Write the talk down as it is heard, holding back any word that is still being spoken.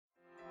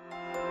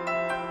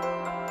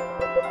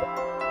How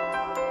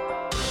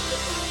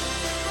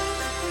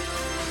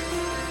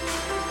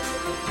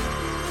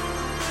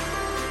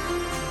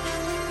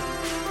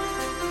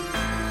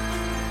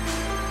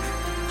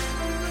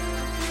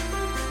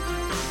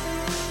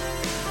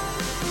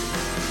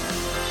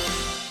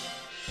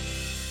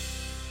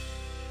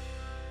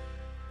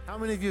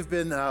many of you have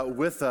been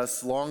with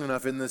us long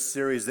enough in this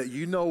series that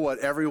you know what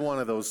every one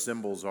of those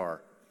symbols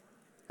are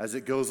as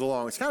it goes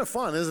along? It's kind of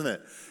fun, isn't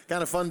it?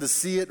 Kind of fun to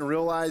see it and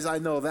realize, I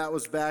know that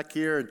was back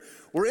here. And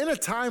we're in a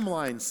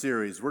timeline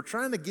series. We're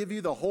trying to give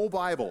you the whole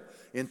Bible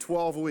in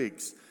 12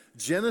 weeks,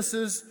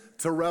 Genesis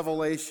to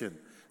Revelation.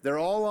 They're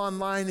all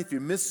online if you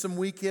missed some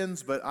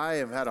weekends, but I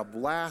have had a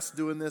blast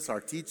doing this. Our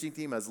teaching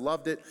team has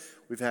loved it.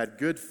 We've had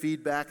good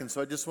feedback, and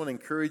so I just want to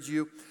encourage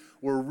you.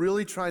 We're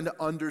really trying to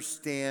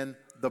understand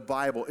the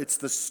Bible. It's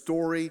the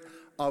story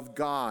of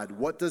God.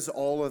 What does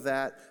all of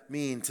that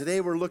mean?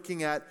 Today we're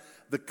looking at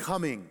the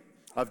coming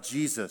of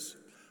Jesus.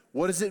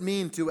 What does it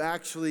mean to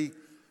actually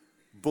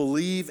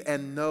believe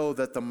and know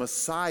that the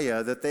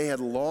Messiah that they had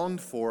longed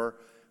for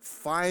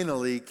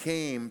finally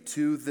came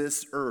to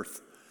this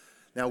earth?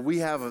 Now we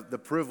have the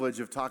privilege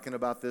of talking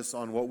about this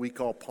on what we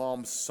call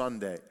Palm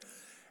Sunday.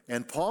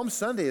 And Palm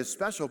Sunday is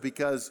special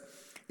because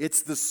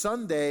it's the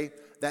Sunday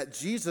that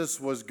Jesus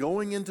was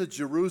going into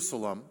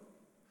Jerusalem.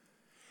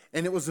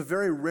 And it was a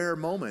very rare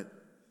moment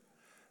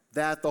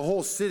that the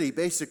whole city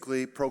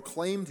basically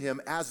proclaimed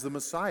him as the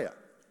Messiah.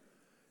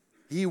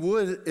 He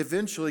would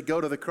eventually go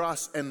to the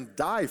cross and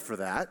die for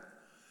that.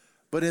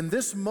 But in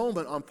this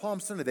moment on Palm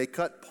Sunday, they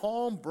cut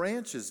palm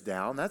branches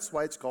down. That's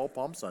why it's called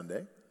Palm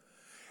Sunday.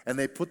 And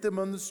they put them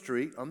on the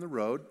street, on the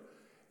road,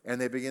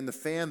 and they began to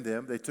fan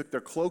them. They took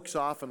their cloaks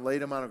off and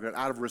laid them on the ground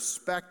out of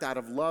respect, out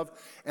of love.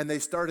 And they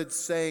started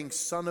saying,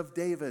 Son of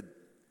David,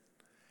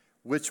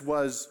 which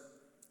was,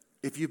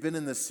 if you've been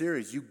in this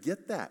series, you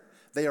get that.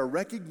 They are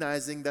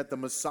recognizing that the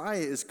Messiah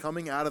is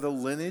coming out of the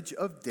lineage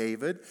of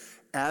David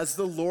as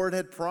the Lord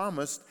had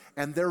promised,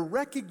 and they're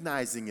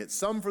recognizing it,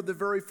 some for the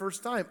very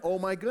first time. Oh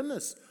my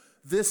goodness,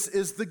 this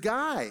is the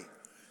guy.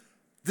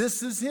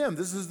 This is him.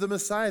 This is the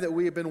Messiah that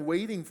we have been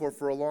waiting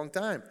for a long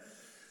time.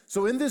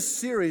 So in this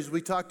series,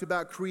 we talked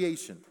about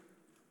creation.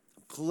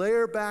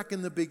 Clear back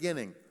in the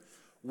beginning,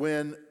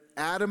 when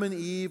Adam and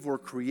Eve were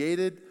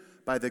created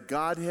by the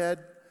Godhead,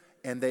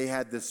 and they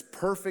had this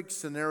perfect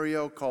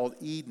scenario called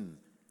Eden.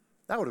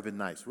 That would have been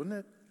nice, wouldn't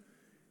it?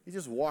 You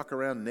just walk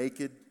around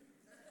naked,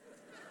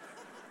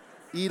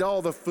 eat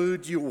all the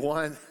food you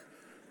want.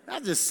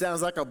 That just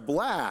sounds like a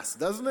blast,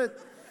 doesn't it?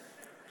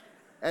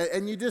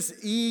 And you just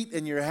eat,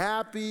 and you're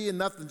happy, and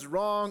nothing's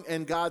wrong.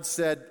 And God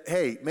said,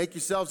 hey, make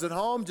yourselves at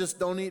home. Just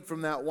don't eat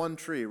from that one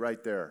tree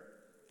right there.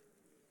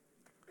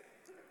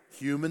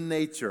 Human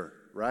nature,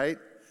 right?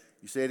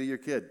 You say to your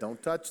kid,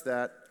 don't touch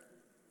that.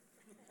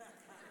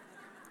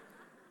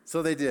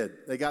 So they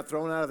did. They got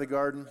thrown out of the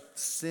garden.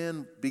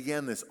 Sin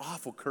began this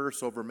awful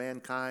curse over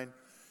mankind.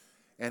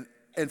 And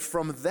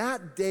from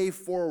that day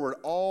forward,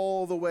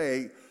 all the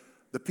way,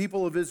 the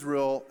people of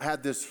Israel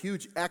had this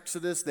huge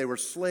exodus. They were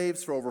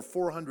slaves for over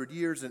 400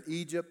 years in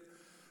Egypt.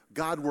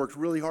 God worked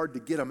really hard to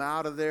get them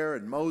out of there.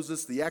 And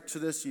Moses, the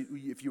exodus,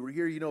 if you were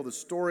here, you know the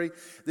story.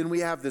 Then we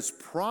have this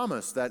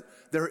promise that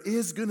there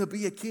is going to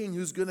be a king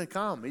who's going to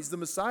come. He's the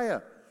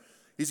Messiah.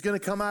 He's going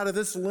to come out of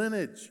this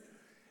lineage.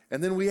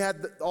 And then we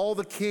had all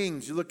the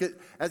kings. You look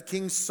at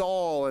King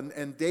Saul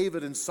and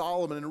David and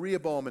Solomon and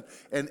Rehoboam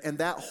and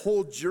that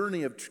whole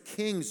journey of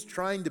kings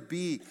trying to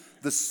be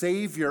the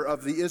savior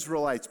of the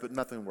Israelites, but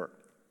nothing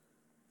worked.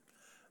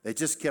 They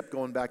just kept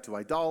going back to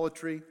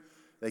idolatry.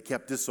 They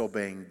kept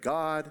disobeying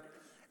God.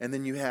 And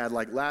then you had,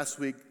 like last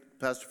week,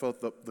 Pastor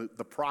Foth,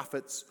 the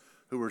prophets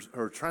who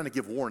were trying to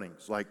give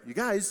warnings. Like, you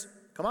guys,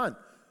 come on,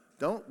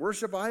 don't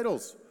worship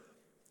idols.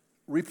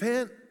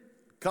 Repent.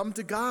 Come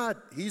to God.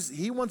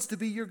 He wants to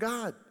be your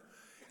God.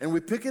 And we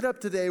pick it up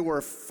today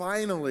where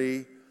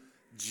finally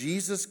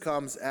Jesus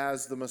comes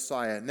as the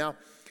Messiah. Now,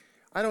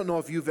 I don't know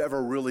if you've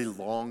ever really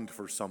longed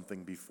for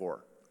something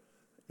before.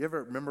 You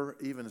ever remember,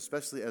 even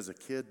especially as a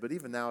kid, but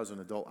even now as an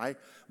adult,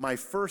 my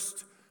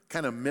first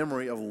kind of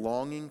memory of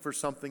longing for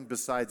something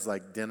besides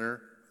like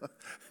dinner,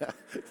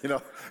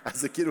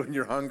 as a kid when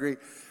you're hungry,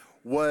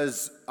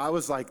 I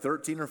was like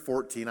 13 or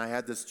 14. I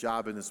had this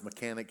job in this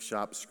mechanic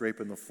shop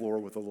scraping the floor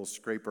with a little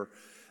scraper.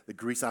 The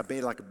grease, I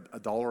made like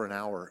 $1 an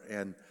hour,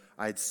 and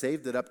I had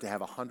saved it up to have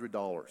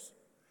 $100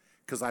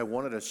 because I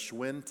wanted a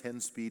Schwinn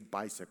 10-speed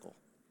bicycle.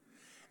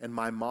 And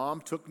my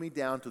mom took me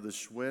down to the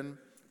Schwinn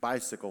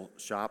bicycle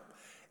shop,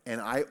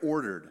 and I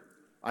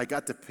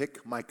got to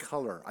pick my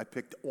color. I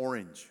picked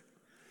orange.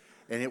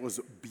 And it was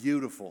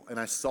beautiful. And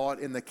I saw it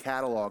in the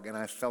catalog, and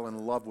I fell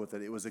in love with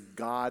it. It was a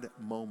God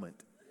moment.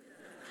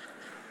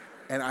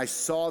 And I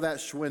saw that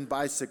Schwinn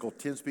bicycle,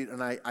 10-speed,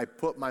 and I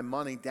put my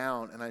money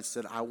down, and I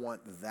said, I want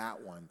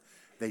that one.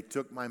 They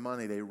took my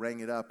money, they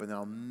rang it up, and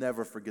I'll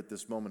never forget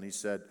this moment. He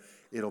said,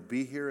 it'll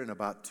be here in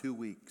about 2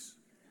 weeks.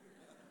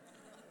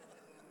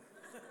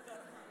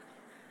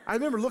 I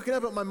remember looking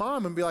up at my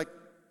mom and be like,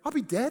 I'll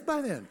be dead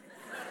by then.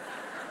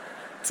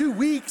 2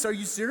 weeks? Are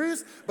you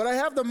serious? But I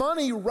have the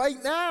money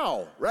right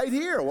now, right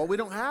here. Well, we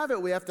don't have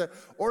it. We have to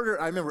order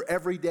it. I remember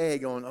every day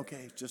going,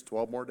 okay, just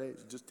 12 more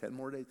days, just 10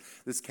 more days.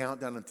 This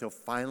countdown until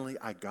finally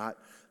I got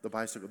the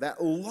bicycle.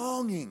 That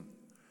longing,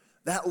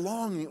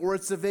 or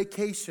it's a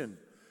vacation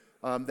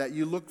that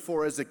you look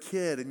for as a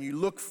kid, and you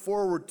look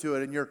forward to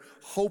it, and you're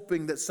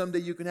hoping that someday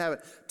you can have it.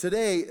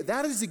 Today,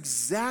 that is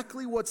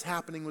exactly what's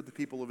happening with the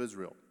people of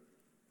Israel.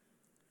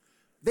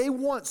 They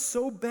want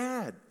so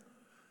bad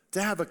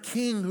to have a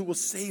king who will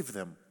save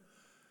them.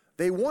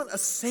 They want a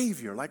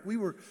savior, like we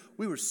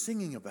were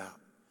singing about.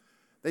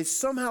 They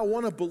somehow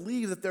want to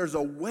believe that there's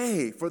a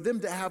way for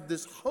them to have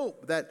this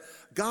hope that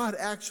God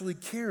actually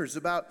cares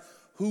about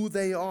who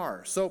they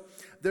are. So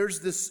there's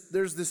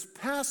this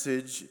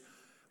passage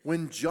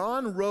when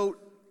John wrote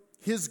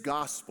his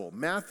gospel,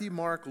 Matthew,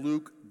 Mark,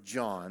 Luke,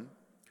 John.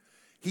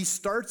 He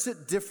starts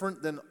it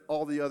different than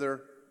all the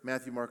other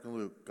Matthew, Mark, and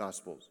Luke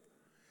gospels.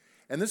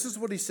 And this is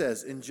what he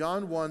says in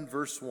John 1,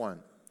 verse 1.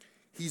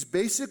 He's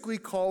basically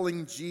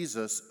calling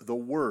Jesus the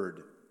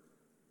Word,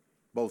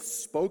 both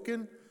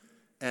spoken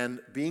and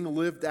being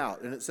lived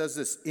out. And it says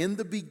this, in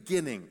the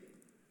beginning,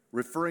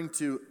 referring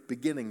to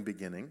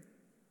beginning,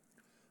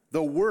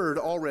 the Word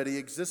already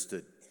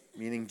existed,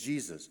 meaning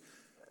Jesus.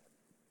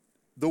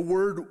 The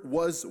Word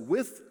was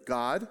with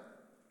God,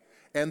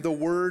 and the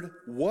Word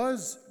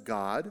was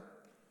God.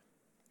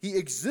 He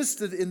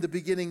existed in the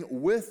beginning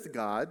with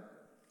God.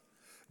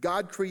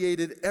 God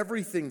created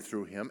everything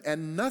through him,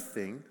 and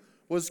nothing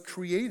was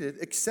created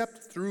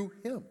except through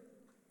him.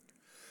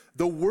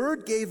 The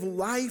Word gave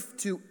life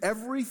to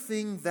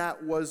everything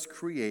that was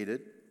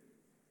created,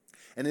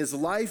 and his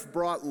life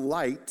brought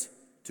light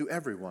to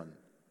everyone.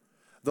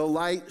 The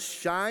light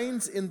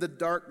shines in the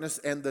darkness,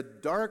 and the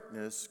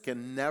darkness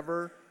can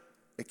never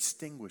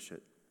extinguish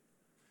it.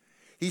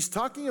 He's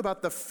talking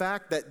about the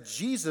fact that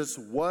Jesus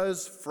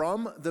was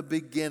from the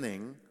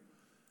beginning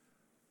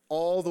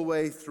all the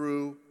way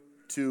through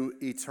to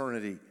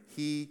eternity.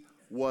 He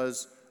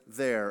was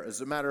there.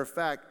 As a matter of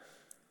fact,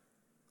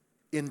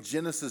 in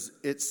Genesis,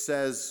 it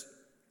says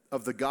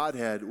of the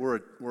Godhead, we're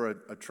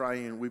a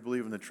triune, we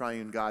believe in the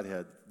triune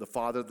Godhead, the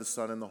Father, the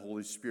Son, and the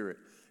Holy Spirit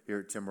here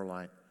at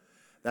Timberline.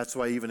 That's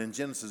why even in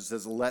Genesis it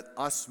says, let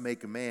us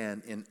make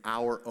man in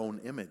our own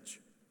image.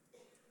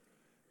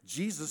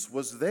 Jesus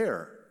was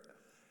there.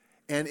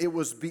 And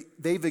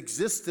they've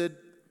existed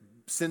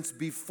since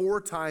before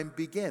time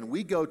began.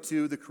 We go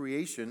to the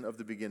creation of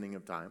the beginning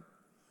of time,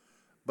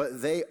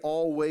 but they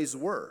always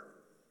were.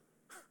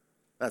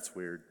 That's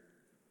weird.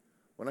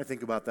 When I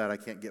think about that, I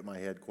can't get my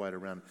head quite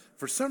around it.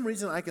 For some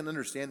reason, I can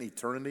understand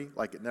eternity,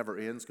 like it never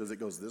ends because it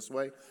goes this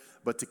way.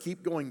 But to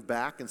keep going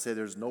back and say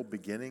there's no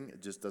beginning,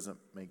 it just doesn't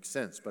make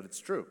sense. But it's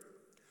true.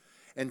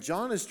 And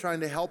John is trying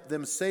to help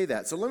them say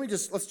that. So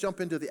let's jump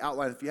into the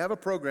outline. If you have a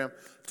program,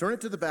 turn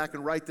it to the back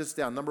and write this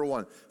down. Number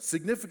one,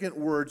 significant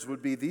words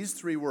would be these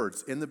three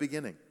words, in the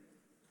beginning.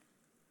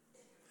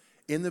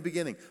 In the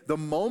beginning. The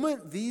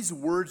moment these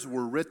words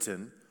were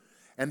written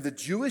and the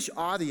Jewish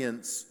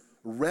audience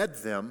read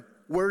them,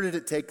 where did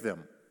it take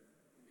them?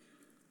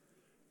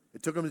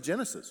 It took them to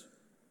Genesis.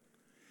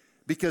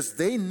 Because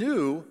they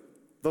knew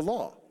the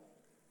law.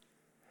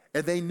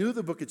 And they knew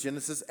the book of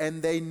Genesis,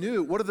 and they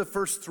knew, what are the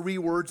first three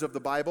words of the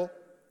Bible?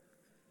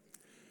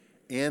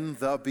 In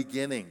the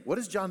beginning. What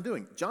is John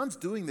doing? John's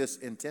doing this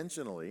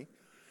intentionally,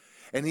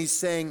 and he's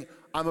saying,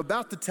 I'm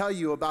about to tell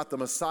you about the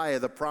Messiah,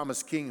 the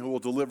promised king who will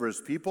deliver his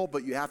people,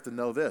 but you have to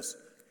know this.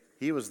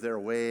 He was there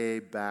way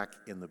back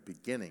in the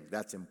beginning.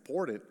 That's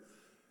important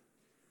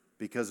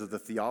because of the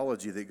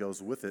theology that goes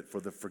with it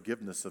for the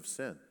forgiveness of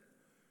sin.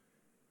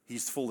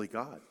 He's fully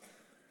God.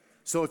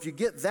 So if you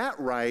get that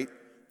right,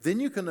 then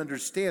you can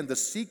understand the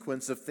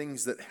sequence of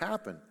things that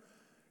happen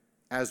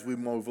as we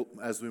move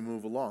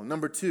along.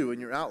 Number two, in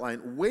your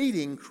outline,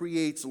 waiting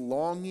creates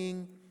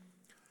longing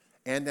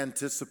and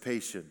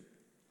anticipation.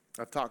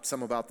 I've talked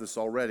some about this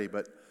already,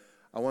 but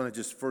I want to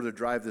just further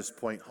drive this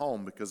point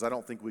home because I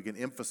don't think we can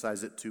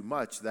emphasize it too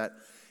much, that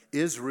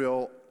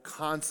Israel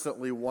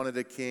constantly wanted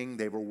a king.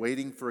 They were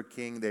waiting for a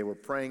king. They were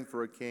praying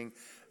for a king.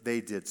 They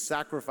did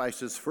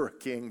sacrifices for a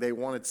king. They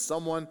wanted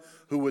someone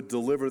who would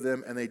deliver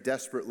them, and they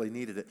desperately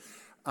needed it.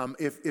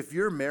 If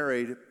you're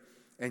married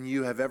and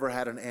you have ever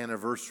had an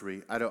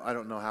anniversary, I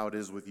don't know how it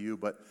is with you,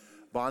 but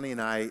Bonnie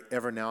and I,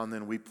 every now and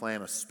then, we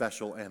plan a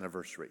special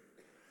anniversary.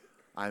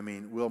 I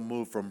mean, we'll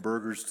move from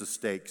burgers to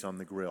steaks on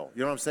the grill. You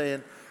know what I'm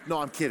saying? No,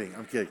 I'm kidding.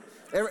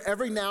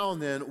 Every now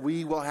and then,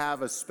 we will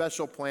have a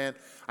special plan.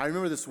 I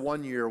remember this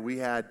one year, we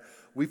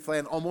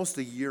planned almost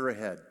a year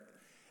ahead.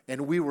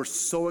 And we were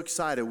so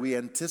excited. We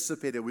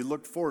anticipated. We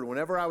looked forward.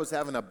 Whenever I was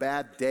having a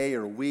bad day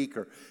or week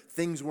or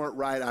things weren't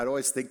right, I'd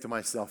always think to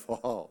myself,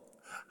 oh,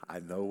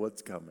 I know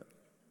what's coming.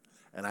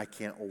 And I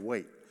can't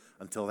wait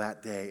until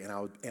that day. And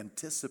I would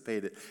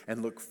anticipate it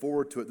and look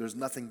forward to it. There's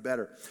nothing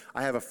better.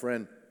 I have a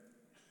friend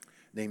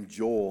named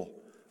Joel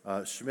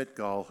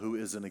Schmidtgall, who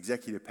is an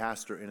executive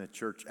pastor in a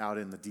church out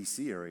in the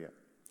D.C. area.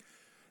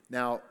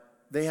 Now,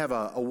 they have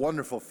a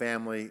wonderful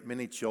family,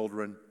 many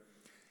children.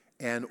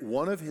 And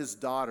one of his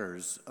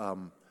daughters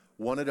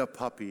wanted a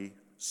puppy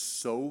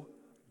so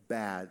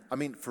bad. I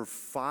mean, for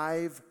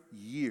 5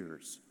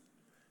 years,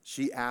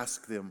 she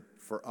asked them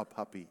for a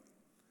puppy.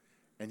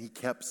 And he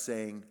kept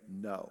saying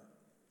no,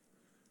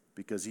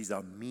 because he's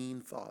a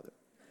mean father.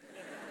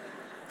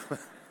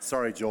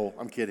 Sorry, Joel,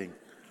 I'm kidding.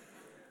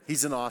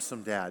 He's an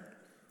awesome dad.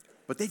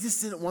 But they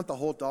just didn't want the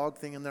whole dog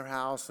thing in their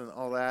house and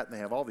all that. And they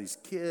have all these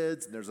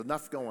kids, and there's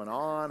enough going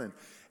on.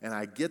 And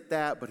I get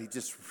that, but he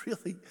just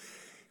really,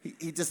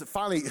 he just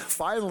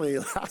finally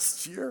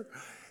last year,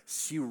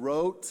 she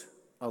wrote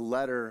a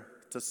letter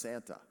to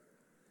Santa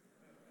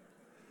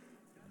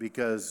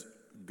because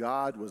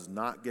God was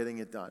not getting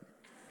it done.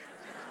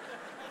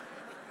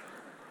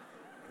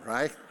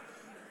 Right?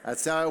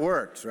 That's how it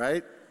works,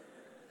 right?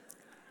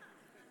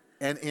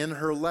 And in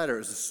her letter, it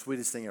was the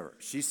sweetest thing ever.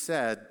 She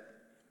said,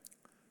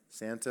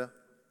 Santa,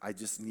 I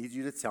just need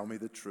you to tell me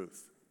the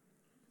truth.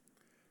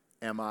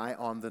 Am I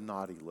on the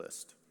naughty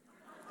list?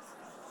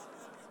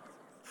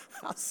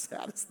 How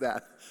sad is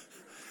that?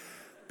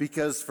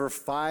 Because for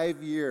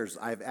 5 years,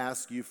 I've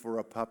asked you for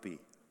a puppy,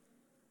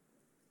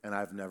 and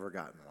I've never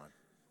gotten one.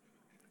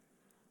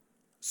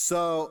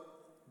 So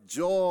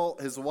Joel,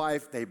 his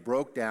wife, they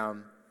broke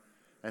down,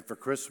 and for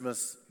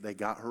Christmas, they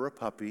got her a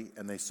puppy,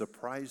 and they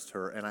surprised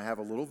her. And I have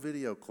a little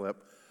video clip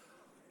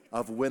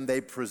of when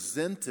they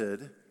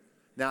presented.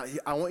 Now,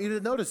 I want you to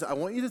notice, I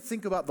want you to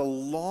think about the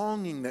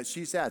longing that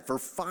she's had. For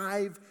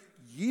 5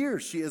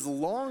 years, she has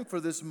longed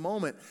for this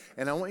moment,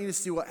 and I want you to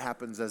see what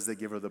happens as they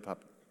give her the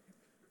puppy.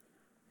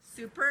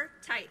 Super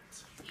tight.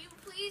 Can you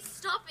please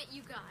stop it,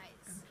 you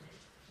guys?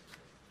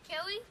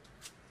 Kelly?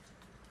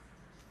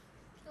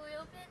 Can we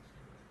open?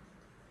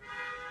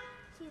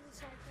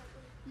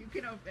 You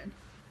can open.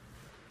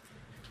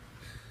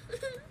 You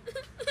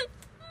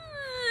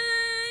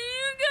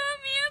got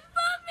me a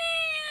puppy!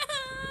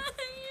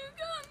 You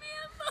got me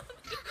a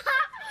puppy!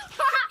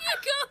 You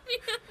got me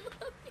a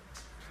puppy!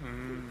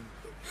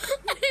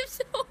 I'm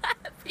so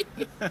happy!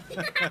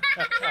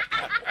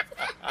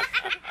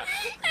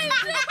 I'm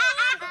so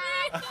happy!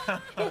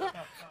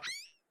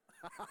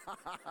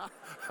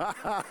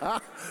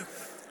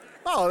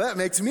 Oh, that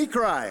makes me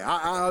cry.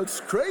 It's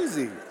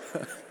crazy.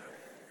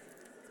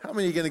 How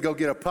many are going to go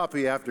get a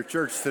puppy after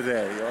church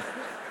today?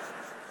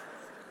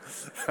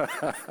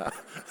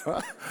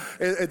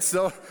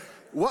 So,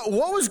 what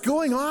was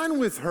going on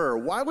with her?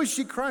 Why was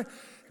she crying?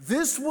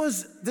 This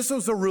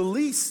was a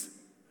release.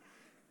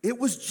 It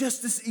was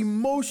just this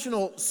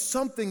emotional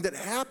something that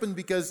happened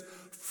because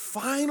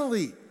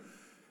finally,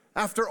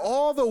 after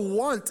all the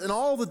want and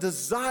all the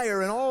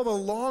desire and all the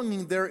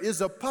longing, there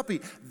is a puppy.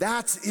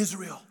 That's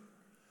Israel.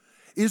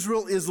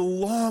 Israel is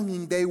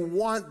longing. They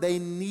want, they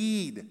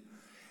need.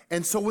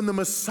 And so when the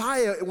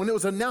Messiah, when it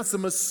was announced the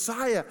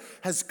Messiah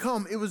has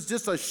come, it was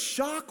just a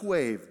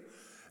shockwave.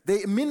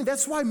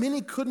 That's why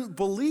many couldn't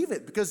believe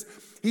it, because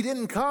he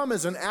didn't come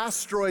as an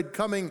asteroid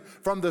coming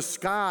from the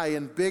sky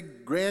in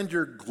big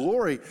grandeur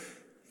glory.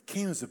 He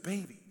came as a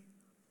baby.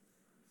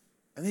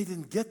 And they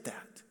didn't get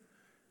that.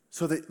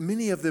 So that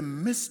many of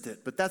them missed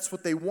it, but that's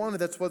what they wanted.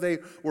 That's what they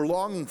were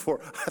longing for.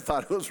 I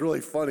thought it was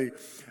really funny.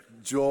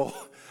 Joel,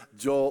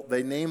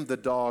 they named the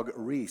dog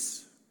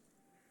Reese.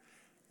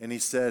 And he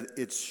said,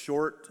 it's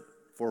short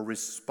for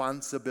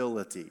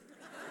responsibility.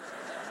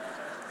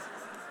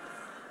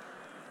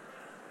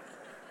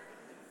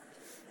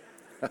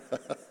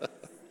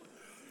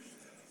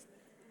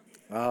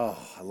 Oh,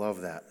 I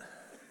love that.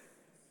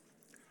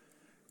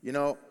 You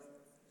know,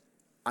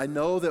 I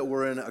know that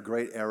we're in a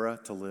great era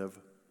to live,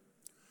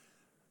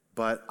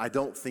 but I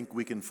don't think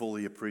we can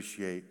fully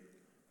appreciate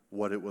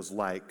what it was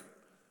like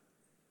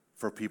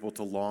for people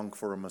to long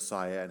for a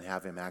Messiah and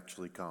have him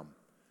actually come.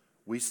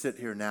 We sit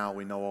here now,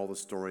 we know all the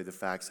story, the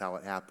facts, how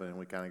it happened, and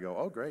we kind of go,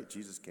 oh, great,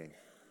 Jesus came.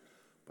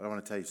 But I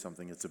want to tell you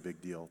something, it's a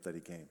big deal that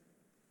he came.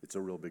 It's a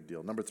real big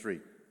deal. Number 3,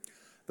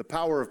 the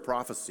power of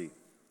prophecy.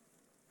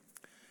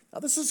 Now,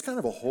 this is kind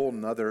of a whole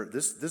nother,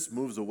 this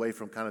moves away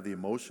from kind of the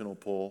emotional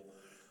pull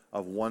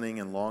of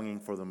wanting and longing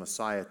for the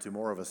Messiah to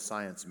more of a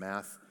science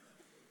math.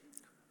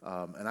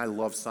 And I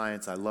love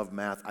science, I love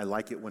math, I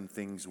like it when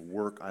things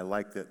work. I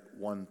like that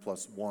 1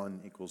 +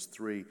 1 =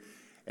 3.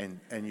 And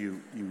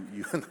you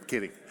I'm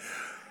kidding.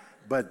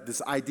 But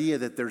this idea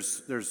that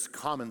there's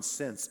common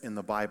sense in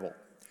the Bible.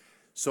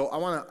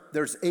 So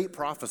there's 8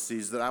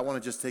 prophecies that I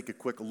want to just take a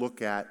quick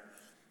look at.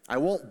 I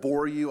won't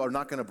bore you. I'm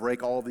not going to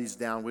break all these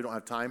down. We don't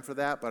have time for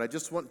that. But I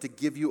just want to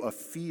give you a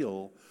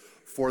feel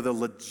for the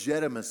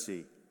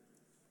legitimacy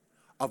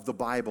of the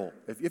Bible.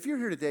 If you're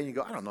here today and you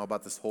go, I don't know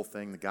about this whole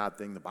thing, the God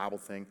thing, the Bible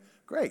thing,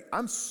 great.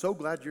 I'm so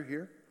glad you're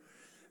here,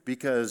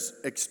 because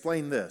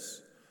explain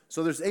this.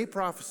 So there's 8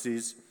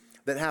 prophecies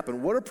that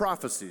happen. What are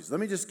prophecies? Let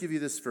me just give you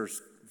this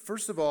first.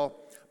 First of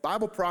all,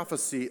 Bible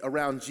prophecy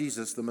around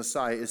Jesus, the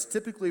Messiah, is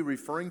typically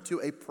referring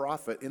to a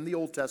prophet in the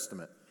Old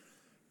Testament.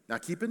 Now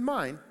keep in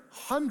mind,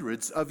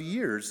 hundreds of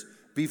years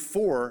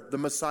before the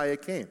Messiah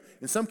came.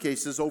 In some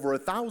cases, over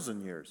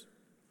 1,000 years.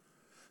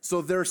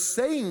 So they're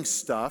saying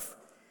stuff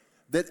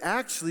that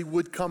actually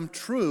would come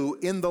true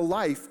in the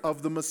life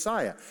of the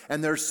Messiah.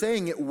 And they're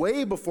saying it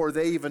way before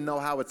they even know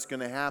how it's going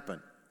to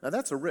happen. Now,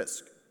 that's a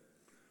risk.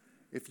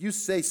 If you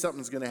say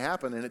something's going to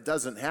happen and it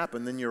doesn't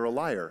happen, then you're a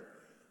liar.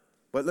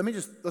 But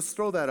let's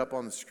throw that up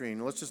on the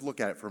screen. Let's just look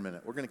at it for a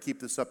minute. We're going to keep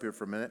this up here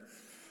for a minute.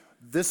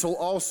 This will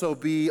also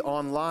be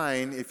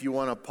online if you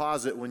want to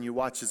pause it when you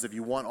watch this. If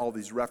you want all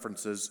these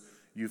references,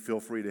 you feel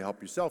free to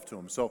help yourself to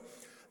them. So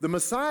the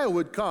Messiah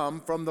would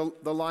come from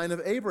the line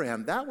of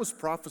Abraham. That was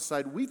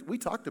prophesied. We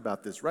talked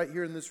about this right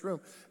here in this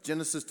room.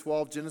 Genesis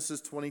 12,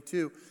 Genesis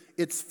 22.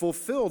 It's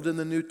fulfilled in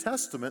the New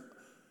Testament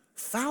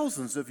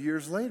thousands of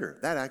years later.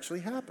 That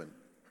actually happened.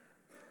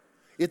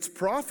 It's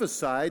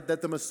prophesied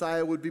that the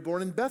Messiah would be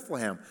born in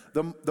Bethlehem.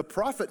 The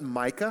prophet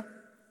Micah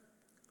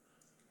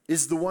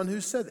is the one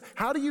who said,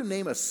 how do you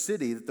name a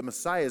city that the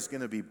Messiah is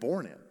going to be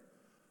born in?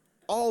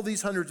 All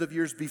these hundreds of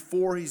years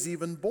before he's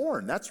even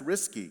born. That's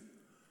risky.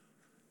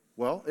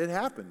 Well, it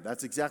happened.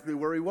 That's exactly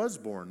where he was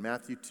born.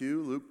 Matthew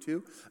 2, Luke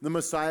 2. The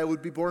Messiah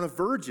would be born a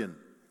virgin.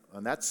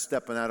 And that's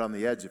stepping out on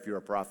the edge if you're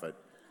a prophet.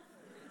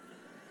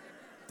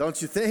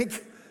 Don't you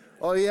think?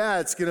 Oh, yeah,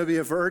 it's going to be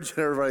a virgin.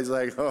 Everybody's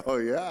like, oh,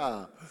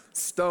 yeah,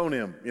 stone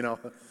him,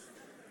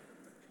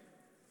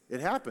 It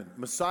happened.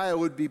 Messiah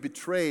would be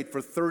betrayed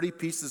for 30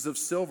 pieces of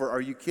silver.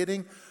 Are you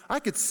kidding? I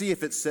could see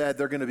if it said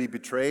they're going to be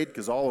betrayed,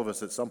 because all of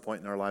us at some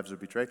point in our lives are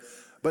betrayed.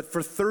 But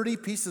for 30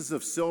 pieces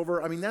of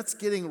silver, that's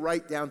getting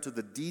right down to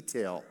the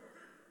detail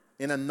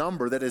in a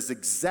number that is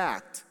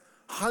exact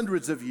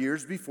hundreds of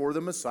years before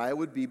the Messiah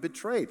would be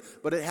betrayed.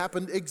 But it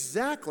happened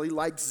exactly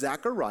like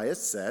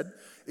Zacharias said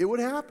it would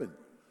happen.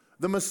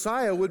 The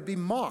Messiah would be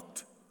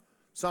mocked.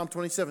 Psalm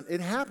 27, it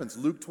happens.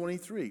 Luke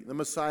 23, the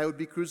Messiah would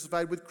be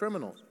crucified with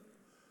criminals.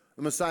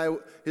 The Messiah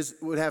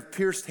would have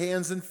pierced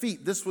hands and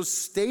feet. This was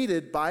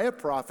stated by a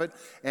prophet,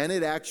 and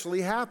it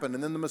actually happened.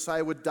 And then the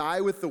Messiah would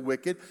die with the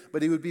wicked,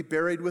 but he would be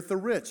buried with the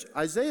rich.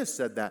 Isaiah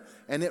said that,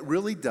 and it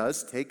really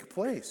does take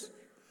place.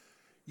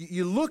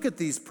 You look at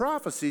these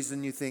prophecies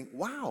and you think,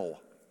 wow,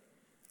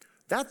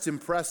 that's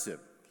impressive.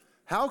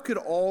 How could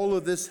all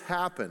of this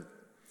happen?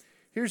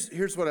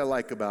 Here's what I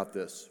like about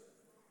this,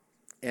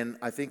 and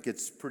I think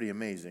it's pretty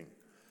amazing.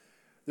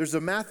 There's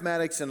a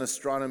mathematics and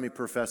astronomy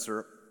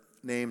professor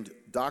named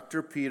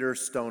Dr. Peter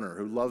Stoner,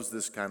 who loves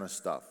this kind of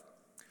stuff.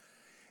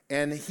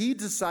 And he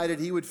decided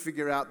he would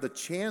figure out the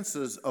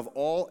chances of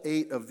all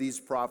 8 of these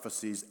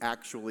prophecies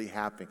actually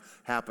happen.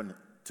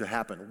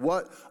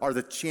 What are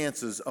the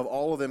chances of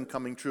all of them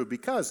coming true?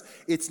 Because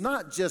it's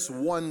not just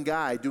one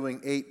guy doing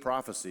 8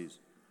 prophecies.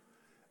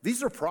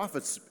 These are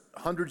prophets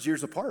hundreds of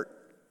years apart.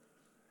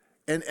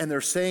 And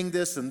they're saying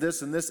this and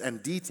this and this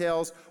and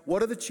details.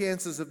 What are the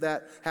chances of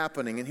that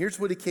happening? And here's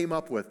what he came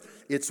up with.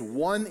 It's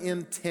 1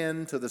 in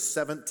 10 to the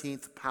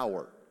 17th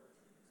power.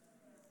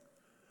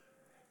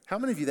 How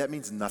many of you, that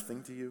means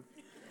nothing to you?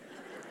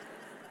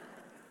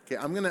 Okay,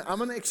 I'm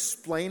gonna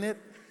explain it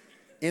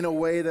in a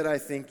way that I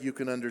think you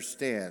can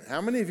understand.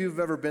 How many of you have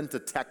ever been to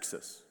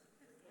Texas?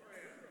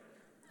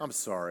 I'm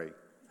sorry.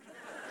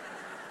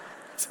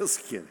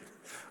 Just kidding.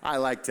 I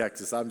like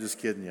Texas. I'm just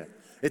kidding you.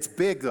 It's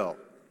big, though.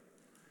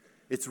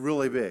 It's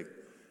really big.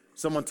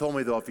 Someone told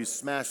me, though, if you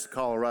smashed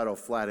Colorado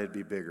flat, it'd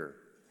be bigger.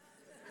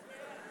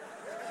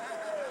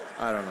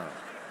 I don't know.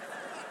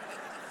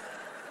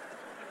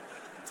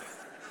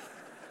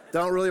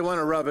 Don't really want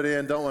to rub it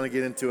in. Don't want to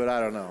get into it. I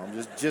don't know.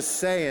 I'm just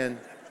saying.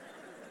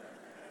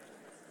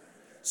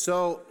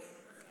 So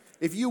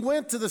if you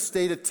went to the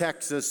state of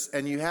Texas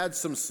and you had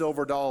some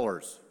silver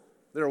dollars,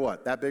 they're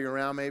what, that big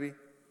around maybe?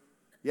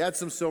 You had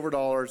some silver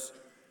dollars,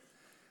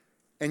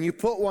 and you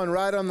put one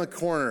right on the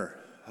corner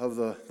of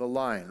the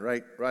line,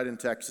 right in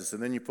Texas,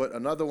 and then you put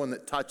another one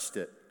that touched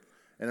it,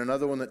 and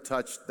another one that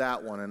touched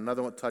that one, and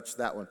another one touched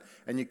that one,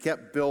 and you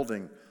kept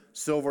building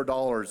silver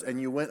dollars, and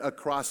you went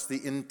across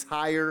the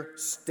entire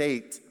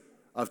state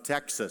of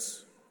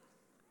Texas,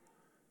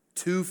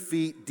 2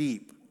 feet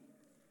deep.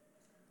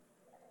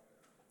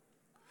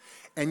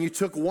 And you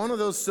took one of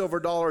those silver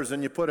dollars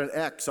and you put an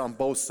X on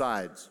both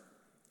sides.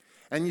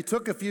 And you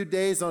took a few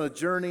days on a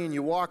journey and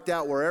you walked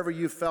out wherever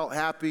you felt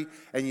happy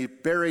and you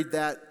buried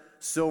that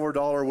silver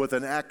dollar with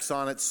an X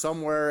on it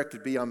somewhere. It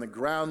could be on the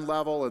ground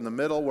level, in the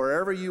middle,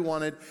 wherever you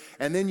wanted.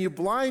 And then you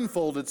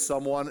blindfolded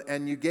someone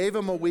and you gave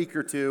them a week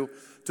or two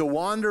to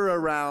wander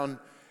around,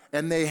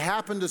 and they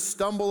happened to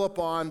stumble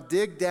upon,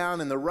 dig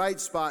down in the right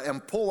spot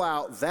and pull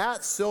out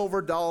that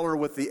silver dollar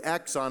with the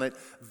X on it.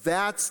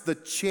 That's the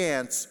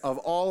chance of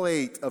all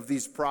 8 of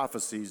these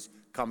prophecies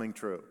coming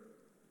true.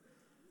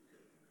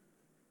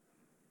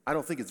 I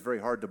don't think it's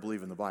very hard to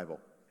believe in the Bible.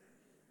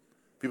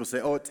 People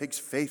say, oh, it takes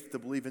faith to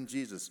believe in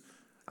Jesus.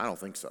 I don't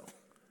think so.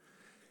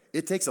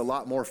 It takes a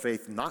lot more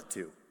faith not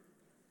to.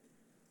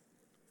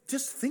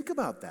 Just think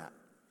about that.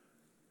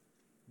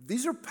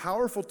 These are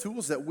powerful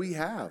tools that we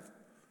have.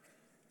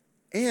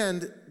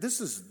 And this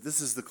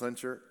is the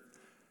clincher.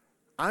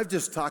 I've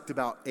just talked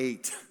about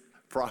 8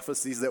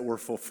 prophecies that were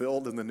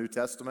fulfilled in the New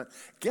Testament.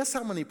 Guess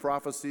how many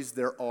prophecies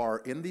there are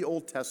in the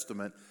Old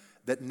Testament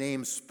that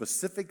name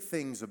specific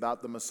things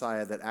about the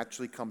Messiah that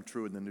actually come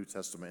true in the New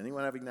Testament?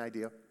 Anyone have an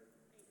idea?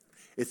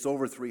 It's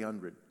over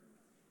 300.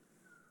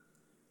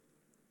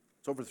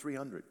 It's over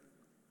 300.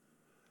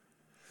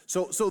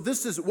 So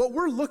this is what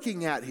we're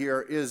looking at here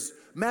is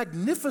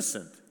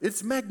magnificent.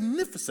 It's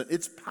magnificent.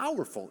 It's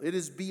powerful. It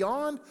is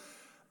beyond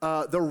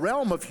the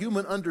realm of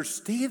human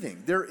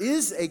understanding. There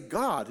is a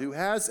God who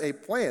has a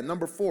plan.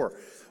 Number 4,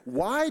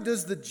 why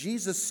does the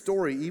Jesus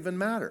story even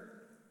matter?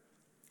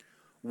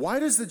 Why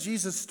does the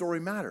Jesus story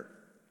matter?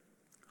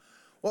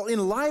 Well,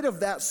 in light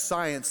of that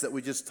science that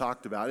we just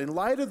talked about, in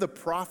light of the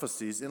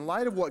prophecies, in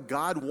light of what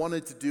God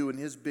wanted to do in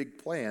his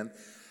big plan,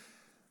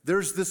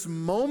 there's this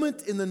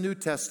moment in the New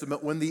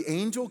Testament when the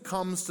angel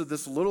comes to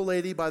this little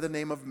lady by the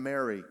name of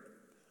Mary.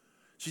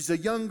 She's a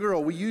young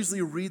girl. We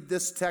usually read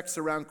this text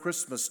around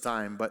Christmas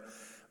time,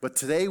 but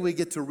today we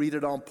get to read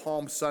it on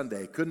Palm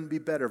Sunday. Couldn't be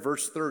better.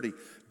 Verse 30.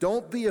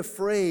 Don't be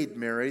afraid,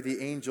 Mary, the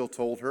angel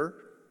told her.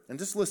 And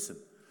just listen.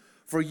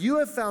 For you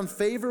have found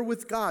favor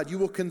with God. You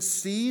will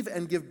conceive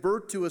and give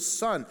birth to a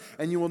son,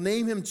 and you will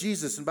name him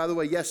Jesus. And by the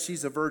way, yes,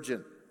 she's a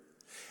virgin.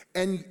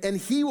 And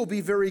he will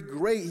be very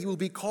great. He will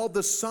be called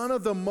the Son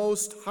of the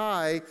Most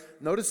High.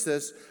 Notice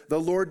this. The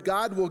Lord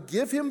God will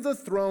give him the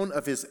throne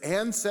of his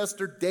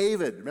ancestor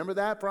David. Remember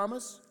that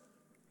promise?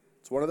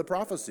 It's one of the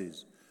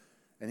prophecies.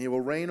 And he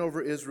will reign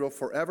over Israel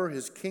forever.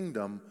 His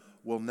kingdom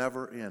will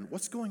never end.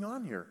 What's going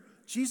on here?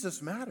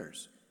 Jesus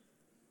matters.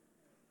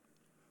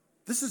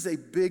 This is a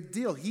big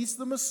deal. He's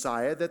the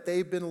Messiah that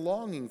they've been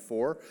longing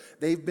for.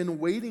 They've been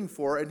waiting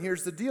for. And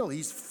here's the deal.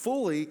 He's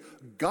fully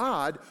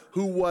God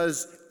who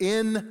was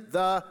in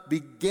the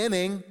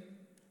beginning,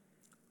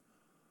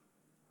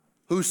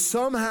 who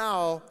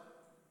somehow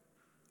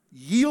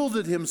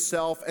yielded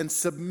himself and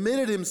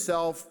submitted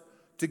himself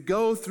to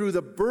go through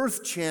the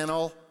birth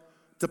channel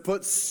to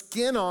put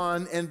skin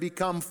on and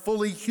become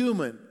fully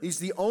human. He's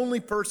the only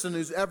person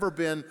who's ever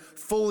been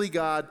fully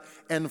God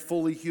and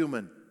fully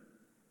human.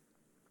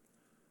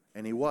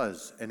 And he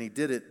was, and he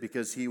did it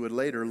because he would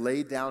later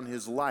lay down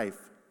his life.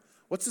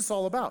 What's this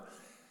all about?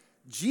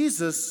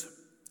 Jesus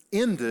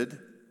ended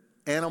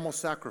animal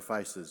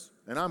sacrifices,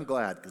 and I'm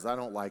glad because I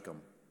don't like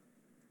them.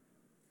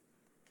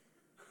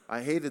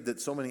 I hated that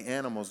so many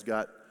animals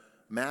got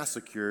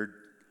massacred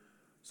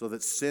so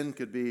that sin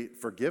could be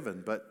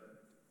forgiven, but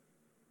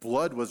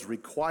blood was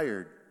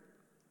required.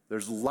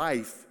 There's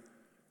life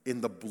in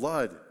the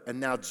blood,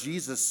 and now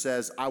Jesus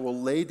says, I will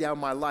lay down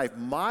my life,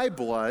 my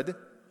blood.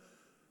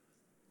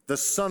 The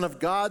Son of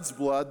God's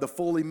blood, the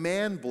fully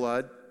man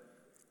blood,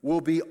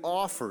 will be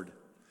offered.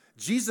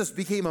 Jesus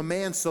became a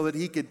man so that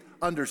he could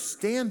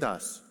understand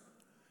us.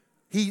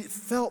 He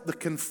felt the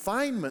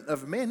confinement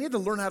of man. He had to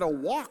learn how to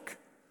walk.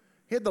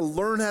 He had to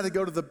learn how to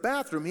go to the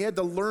bathroom. He had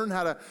to learn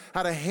how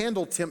to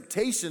handle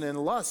temptation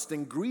and lust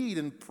and greed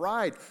and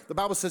pride. The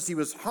Bible says he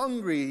was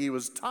hungry, he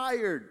was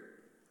tired.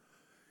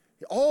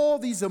 All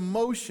these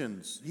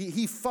emotions,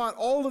 he fought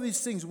all of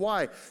these things.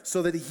 Why?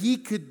 So that he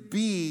could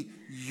be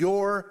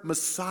your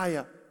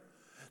Messiah.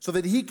 So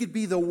that he could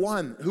be the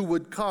one who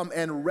would come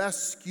and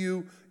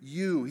rescue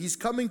you. He's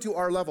coming to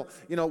our level.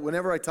 You know,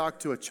 whenever I talk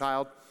to a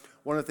child,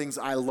 one of the things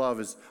I love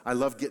is I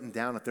love getting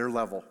down at their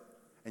level.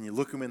 And you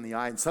look them in the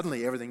eye and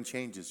suddenly everything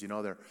changes. You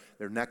know,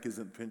 their neck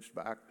isn't pinched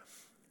back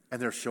and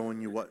they're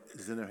showing you what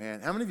is in their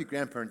hand. How many of you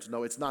grandparents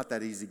know it's not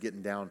that easy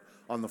getting down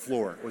on the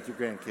floor with your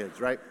grandkids,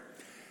 right?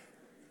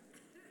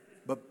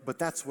 But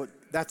that's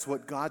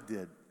what God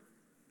did.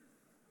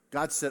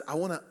 God said, I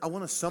want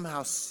to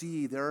somehow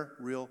see their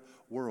real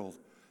world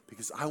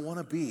because I want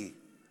to be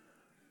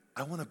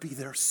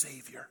their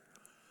Savior.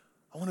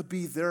 I want to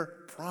be their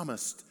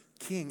promised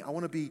King. I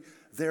want to be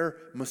their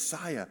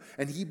Messiah.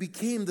 And he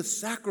became the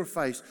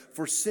sacrifice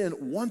for sin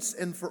once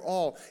and for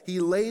all.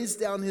 He lays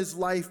down his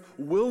life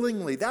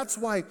willingly. That's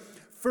why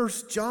 1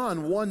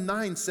 John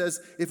 1:9 says,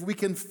 if we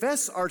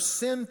confess our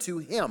sin to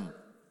him,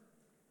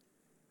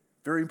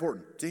 very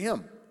important, to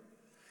him,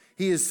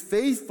 he is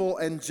faithful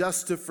and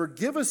just to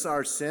forgive us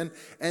our sin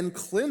and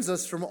cleanse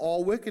us from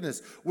all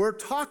wickedness. We're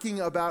talking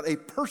about a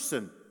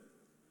person.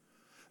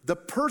 The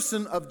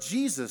person of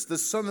Jesus, the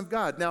Son of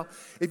God. Now,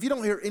 if you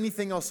don't hear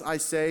anything else I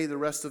say the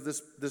rest of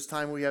this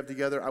time we have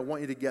together, I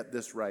want you to get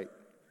this right.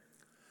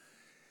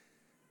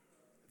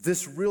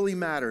 This really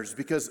matters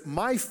because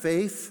my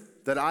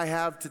faith that I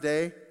have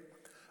today,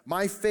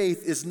 my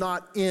faith is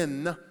not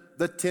in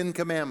the 10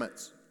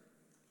 Commandments,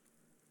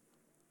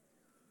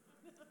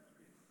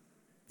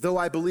 though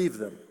I believe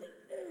them.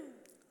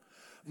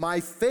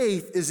 My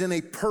faith is in a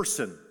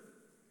person.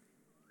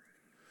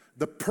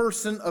 The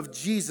person of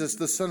Jesus,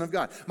 the Son of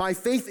God. My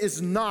faith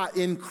is not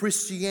in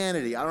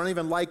Christianity. I don't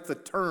even like the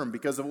term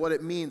because of what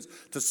it means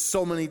to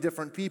so many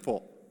different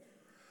people.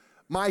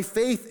 My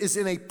faith is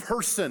in a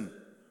person,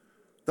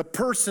 the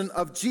person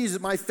of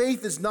Jesus. My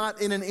faith is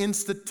not in an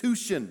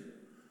institution.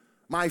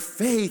 My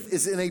faith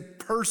is in a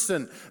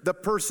person, the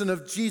person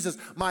of Jesus.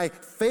 My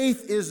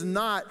faith is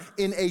not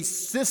in a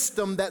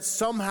system that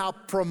somehow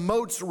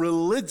promotes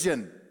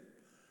religion.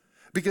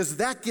 Because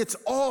that gets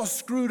all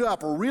screwed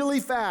up really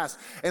fast,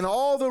 and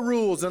all the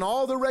rules and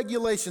all the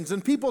regulations,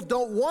 and people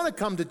don't want to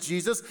come to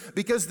Jesus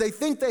because they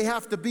think they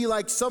have to be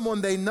like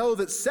someone they know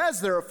that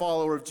says they're a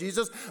follower of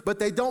Jesus, but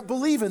they don't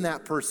believe in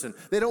that person.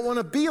 They don't want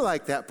to be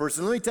like that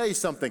person. Let me tell you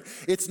something.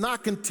 It's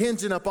not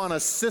contingent upon a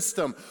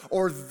system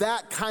or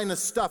that kind of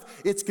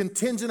stuff. It's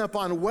contingent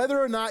upon whether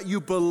or not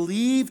you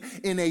believe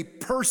in a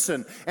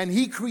person, and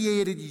he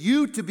created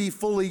you to be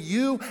fully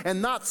you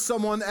and not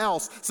someone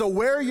else. So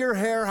wear your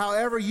hair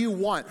however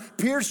you want.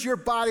 Pierce your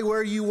body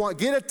where you want.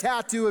 Get a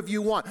tattoo if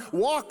you want.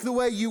 Walk the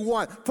way you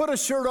want. Put a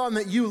shirt on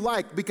that you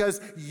like, because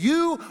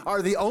you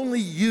are the only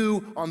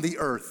you on the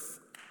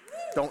earth.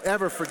 Don't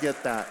ever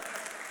forget that.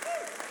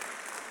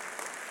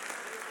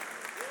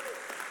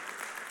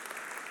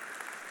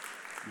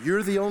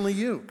 You're the only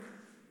you.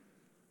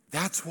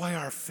 That's why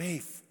our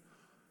faith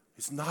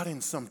is not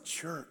in some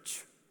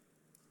church.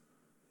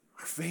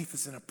 Our faith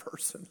is in a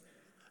person.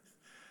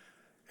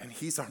 And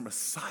he's our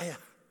Messiah.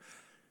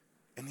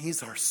 And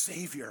he's our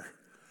Savior.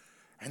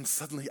 And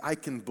suddenly I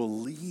can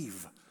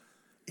believe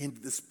in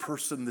this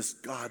person, this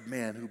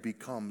God-man who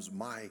becomes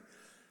my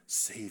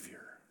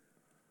Savior.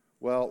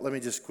 Well, let me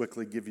just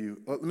quickly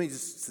let me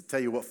just tell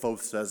you what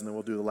Foth says, and then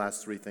we'll do the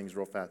last three things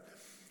real fast.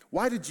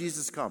 Why did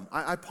Jesus come?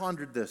 I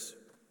pondered this.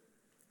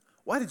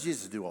 Why did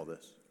Jesus do all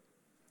this?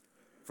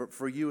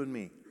 For you and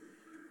me.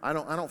 I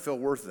don't feel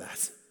worth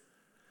that.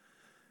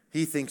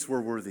 He thinks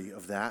we're worthy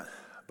of that.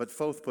 But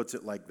Foth puts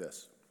it like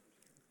this.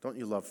 Don't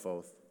you love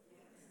Foth?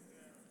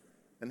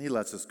 And he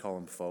lets us call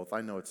him Foth. I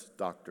know it's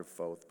Dr.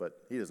 Foth, but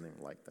he doesn't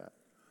even like that.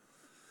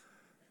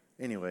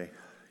 Anyway,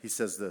 he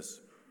says this.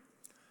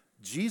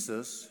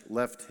 Jesus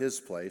left his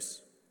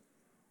place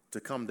to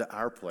come to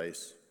our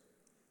place,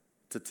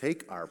 to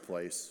take our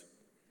place,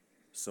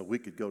 so we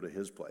could go to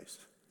his place.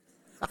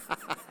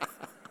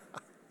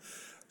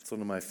 It's one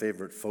of my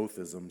favorite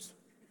Fothisms.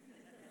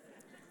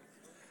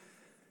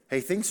 Hey,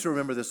 things to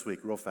remember this week,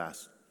 real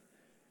fast.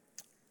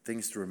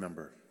 Things to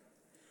remember.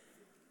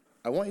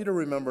 I want you to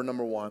remember,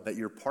 number one, that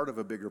you're part of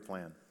a bigger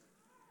plan.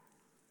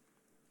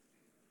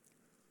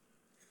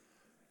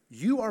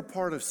 You are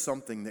part of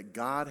something that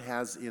God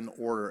has in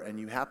order, and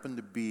you happen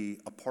to be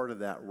a part of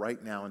that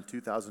right now in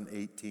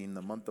 2018,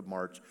 the month of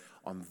March,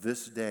 on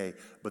this day.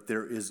 But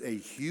there is a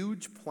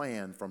huge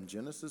plan from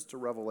Genesis to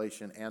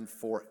Revelation and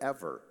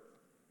forever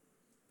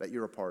that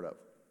you're a part of.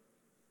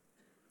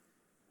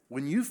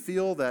 When you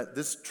feel that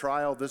this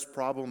trial, this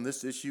problem,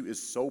 this issue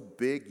is so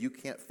big you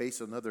can't face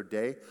another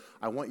day,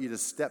 I want you to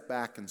step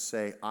back and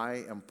say,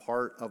 I am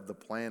part of the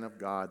plan of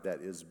God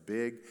that is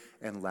big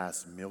and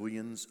lasts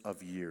millions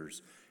of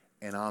years.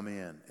 And I'm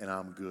in, and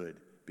I'm good,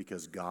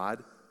 because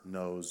God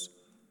knows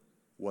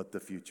what the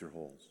future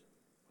holds.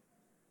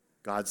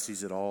 God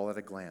sees it all at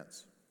a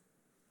glance,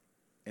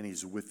 and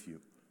he's with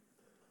you.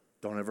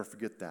 Don't ever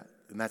forget that.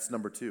 And that's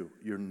number two.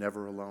 You're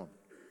never alone.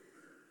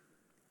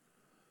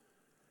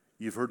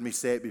 You've heard me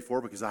say it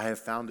before because I have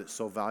found it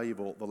so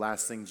valuable. The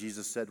last thing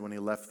Jesus said when he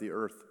left the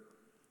earth,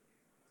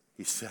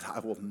 he said, I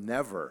will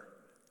never,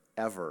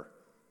 ever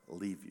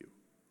leave you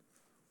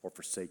or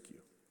forsake you.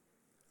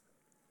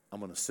 I'm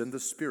going to send the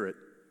Spirit,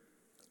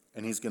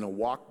 and he's going to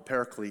walk.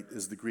 Paraclete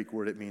is the Greek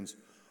word. It means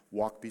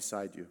walk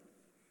beside you.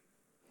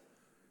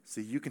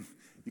 See, you can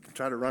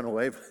try to run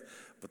away,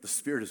 but the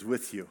Spirit is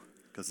with you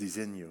because he's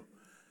in you.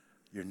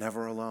 You're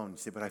never alone. You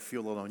say, but I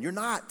feel alone. You're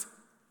not.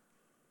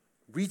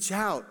 Reach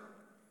out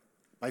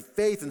by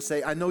faith and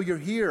say, I know you're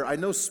here. I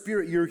know,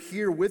 Spirit, you're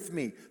here with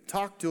me.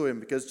 Talk to him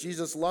because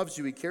Jesus loves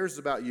you. He cares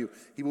about you.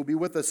 He will be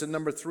with us. And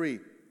number three,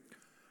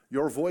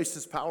 your voice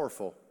is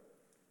powerful.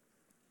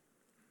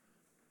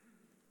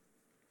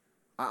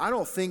 I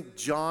don't think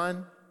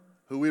John,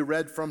 who we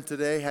read from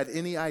today, had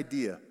any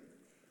idea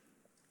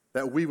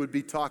that we would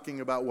be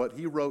talking about what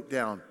he wrote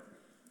down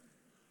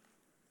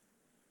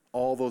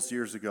all those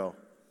years ago.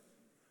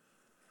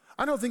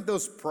 I don't think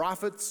those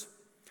prophets,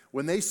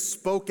 when they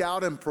spoke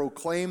out and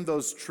proclaimed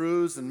those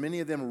truths, and many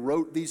of them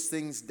wrote these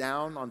things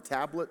down on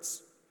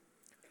tablets,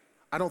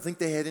 I don't think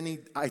they had any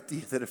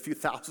idea that a few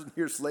thousand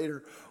years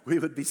later we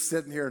would be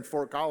sitting here in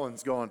Fort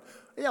Collins going,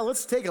 yeah,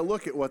 let's take a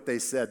look at what they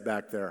said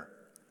back there.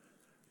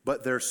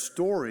 But their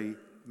story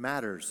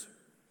matters.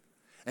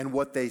 And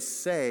what they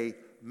say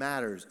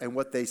matters. And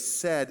what they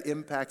said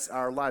impacts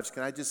our lives.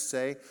 Can I just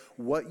say,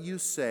 what you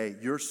say,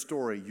 your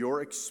story,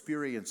 your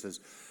experiences,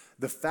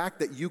 the fact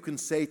that you can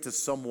say to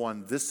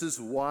someone, this is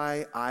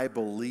why I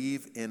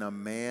believe in a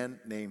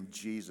man named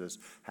Jesus,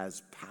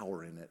 has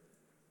power in it.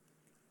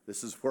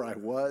 This is where I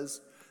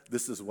was,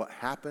 this is what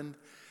happened,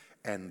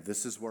 and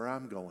this is where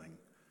I'm going.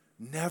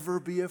 Never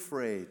be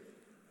afraid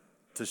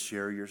to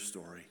share your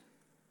story.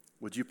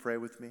 Would you pray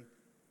with me?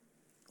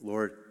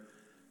 Lord,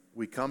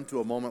 we come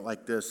to a moment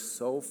like this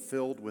so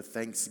filled with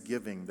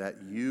thanksgiving that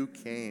you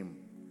came.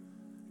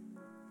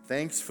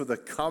 Thanks for the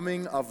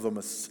coming of the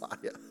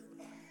Messiah.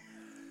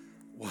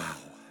 Wow.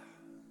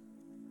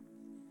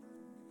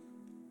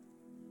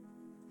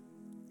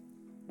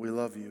 We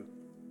love you.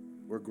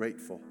 We're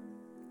grateful.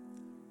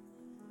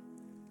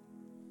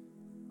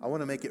 I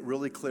want to make it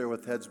really clear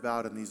with heads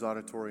bowed in these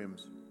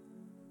auditoriums.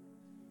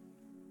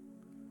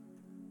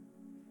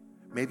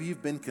 Maybe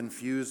you've been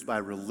confused by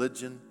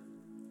religion,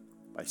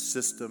 by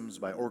systems,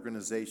 by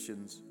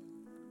organizations.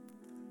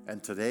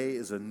 And today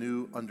is a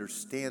new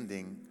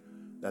understanding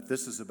that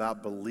this is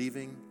about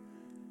believing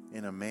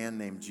in a man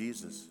named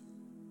Jesus.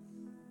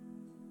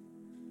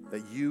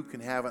 That you can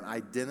have an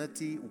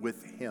identity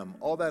with him.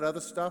 All that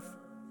other stuff,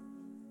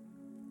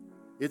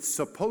 it's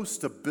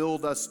supposed to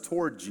build us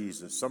toward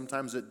Jesus.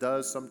 Sometimes it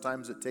does,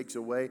 sometimes it takes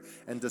away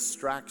and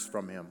distracts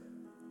from him.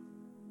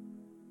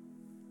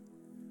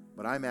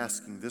 But I'm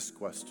asking this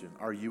question: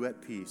 are you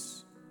at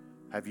peace?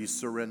 Have you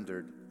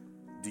surrendered?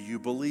 Do you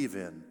believe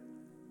in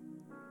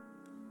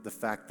the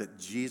fact that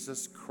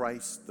Jesus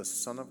Christ, the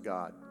Son of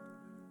God,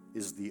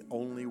 is the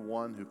only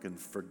one who can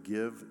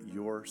forgive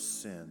your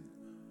sin?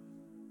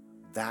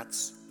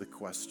 That's the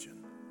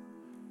question.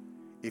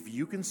 If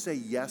you can say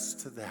yes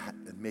to that,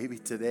 and maybe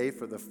today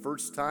for the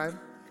first time,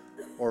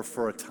 or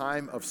for a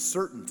time of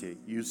certainty,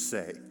 you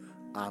say,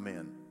 I'm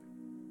in.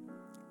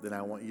 Then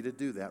I want you to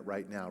do that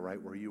right now,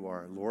 right where you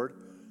are. Lord,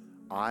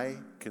 I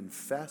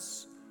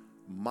confess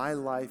my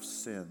life's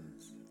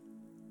sins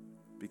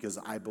because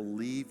I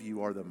believe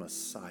you are the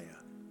Messiah.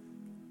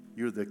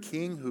 You're the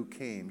King who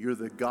came. You're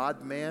the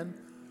God-man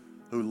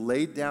who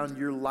laid down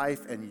your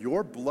life, and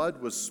your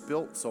blood was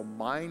spilt so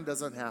mine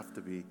doesn't have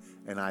to be.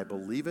 And I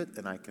believe it,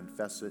 and I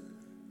confess it,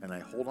 and I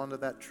hold on to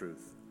that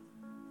truth.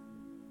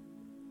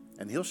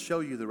 And he'll show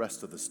you the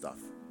rest of the stuff.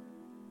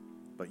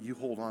 But you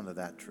hold on to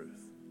that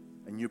truth,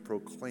 and you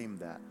proclaim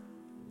that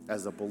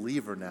as a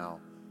believer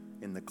now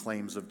in the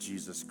claims of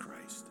Jesus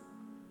Christ.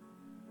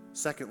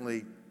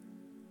 Secondly,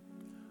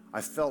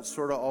 I felt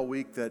sort of all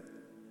week that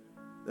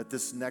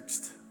this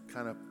next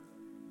kind of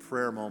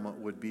prayer moment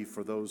would be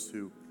for those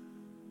who,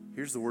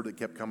 here's the word that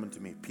kept coming to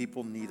me,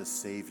 people need a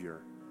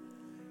Savior.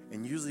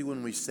 And usually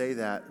when we say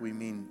that, we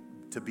mean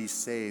to be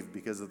saved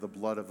because of the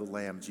blood of the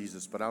Lamb,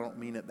 Jesus. But I don't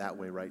mean it that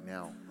way right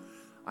now.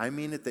 I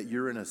mean it that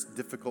you're in a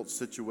difficult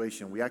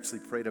situation. We actually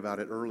prayed about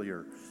it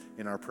earlier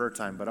in our prayer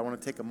time, but I want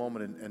to take a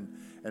moment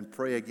and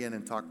pray again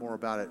and talk more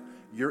about it.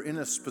 You're in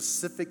a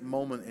specific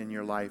moment in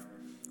your life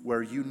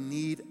where you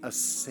need a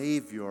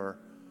Savior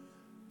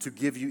to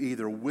give you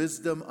either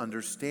wisdom,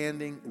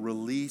 understanding,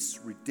 release,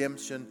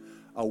 redemption,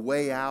 a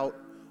way out,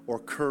 or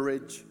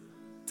courage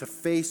to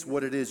face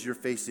what it is you're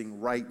facing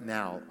right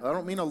now. I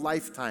don't mean a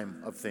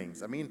lifetime of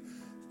things. I mean,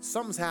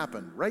 something's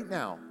happened right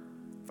now,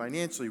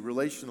 financially,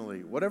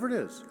 relationally, whatever it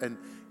is. And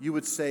you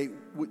would say,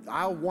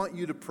 I want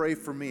you to pray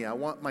for me. I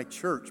want my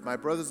church, my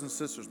brothers and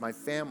sisters, my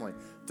family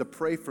to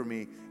pray for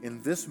me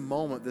in this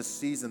moment, this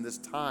season, this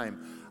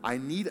time. I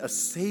need a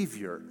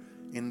Savior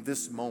in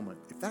this moment.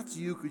 If that's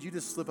you, could you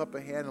just slip up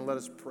a hand and let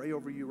us pray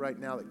over you right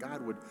now that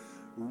God would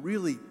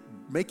really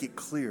make it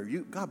clear.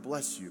 God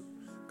bless you.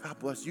 God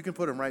bless you. You can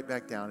put them right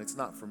back down. It's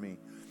not for me.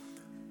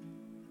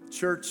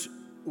 Church,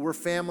 we're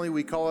family.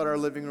 We call it our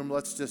living room.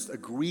 Let's just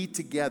agree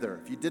together.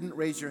 If you didn't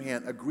raise your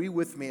hand, agree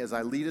with me as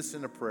I lead us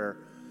in a prayer.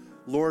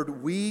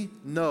 Lord, we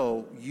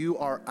know you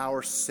are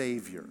our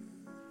Savior.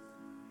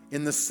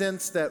 In the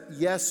sense that,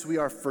 yes, we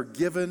are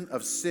forgiven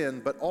of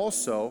sin, but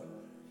also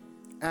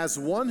as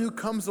one who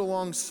comes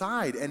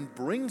alongside and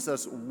brings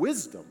us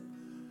wisdom,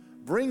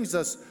 brings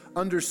us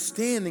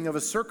understanding of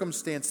a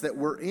circumstance that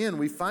we're in,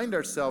 we find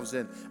ourselves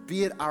in,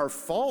 be it our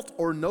fault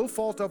or no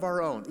fault of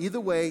our own. Either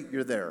way,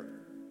 you're there.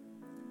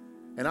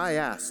 And I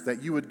ask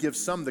that you would give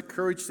some the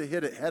courage to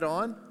hit it head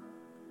on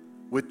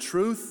with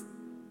truth.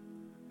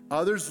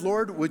 Others,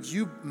 Lord, would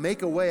you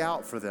make a way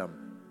out for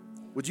them?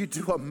 Would you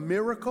do a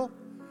miracle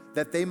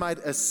that they might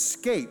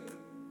escape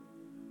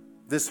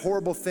this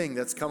horrible thing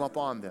that's come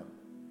upon them?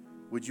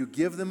 Would you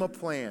give them a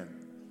plan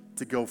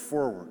to go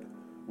forward?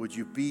 Would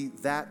you be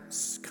that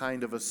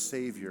kind of a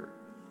Savior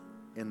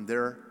in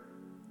their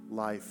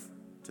life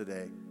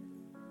today?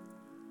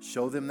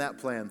 Show them that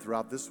plan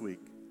throughout this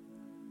week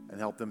and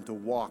help them to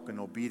walk in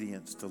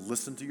obedience, to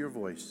listen to your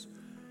voice,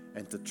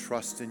 and to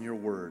trust in your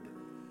word,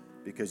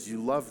 because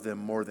you love them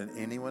more than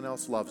anyone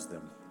else loves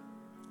them,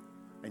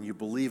 and you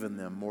believe in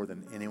them more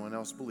than anyone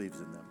else believes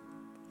in them.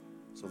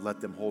 So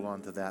let them hold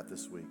on to that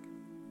this week.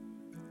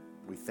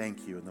 We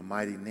thank you in the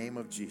mighty name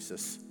of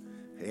Jesus.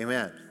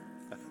 Amen.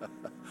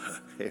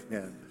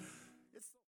 Amen.